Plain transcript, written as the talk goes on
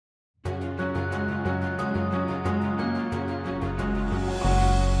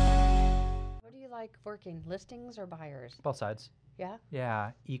like working, listings or buyers? Both sides. Yeah.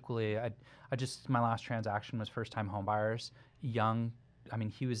 Yeah, equally. I just, my last transaction was first time home buyers, young. I mean,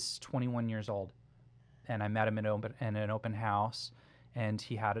 he was 21 years old, and I met him in an open house, and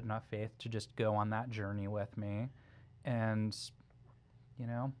he had enough faith to just go on that journey with me. And, you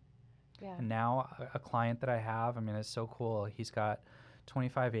know, Yeah. and now a client that I have, I mean, it's so cool. He's got 20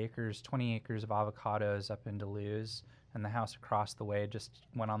 acres of avocados up in Duluth, and the house across the way just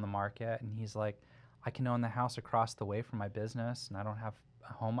went on the market. And he's like, I can own the house across the way from my business, and I don't have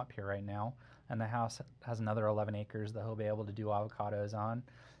a home up here right now. And the house has another 11 acres that he'll be able to do avocados on.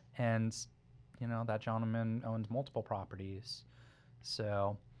 And, you know, that gentleman owns multiple properties.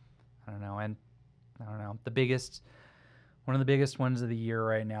 So, I don't know. And I don't know. One of the biggest ones of the year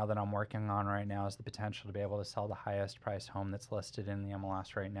right now that I'm working on right now is the potential to be able to sell the highest priced home that's listed in the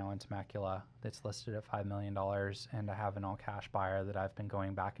MLS right now in Temecula. That's listed at $5 million. And I have an all cash buyer that I've been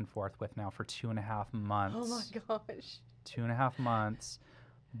going back and forth with now for 2.5 months. Oh my gosh. 2.5 months.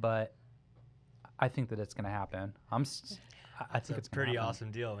 But I think that it's going to happen. I think it's a pretty happen.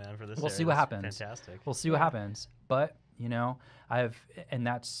 awesome deal, man, for this We'll area. see what That's happens. Fantastic. We'll see what happens. But, you know, and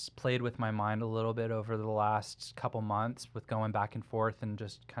that's played with my mind a little bit over the last couple months with going back and forth and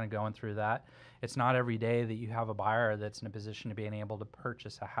just kind of going through that. It's not every day that you have a buyer that's in a position to being able to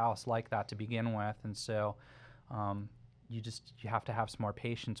purchase a house like that to begin with. And so you have to have some more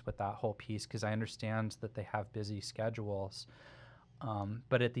patience with that whole piece, because I understand that they have busy schedules.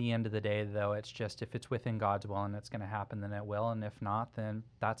 But at the end of the day, though, it's just, if it's within God's will and it's going to happen, then it will. And if not, then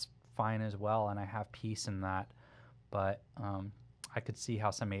that's fine as well. And I have peace in that. But I could see how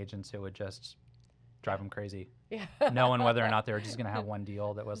some agents, it would just drive them crazy, Yeah. knowing whether or not they were just going to have one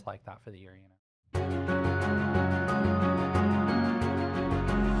deal that was like that for the year, you know.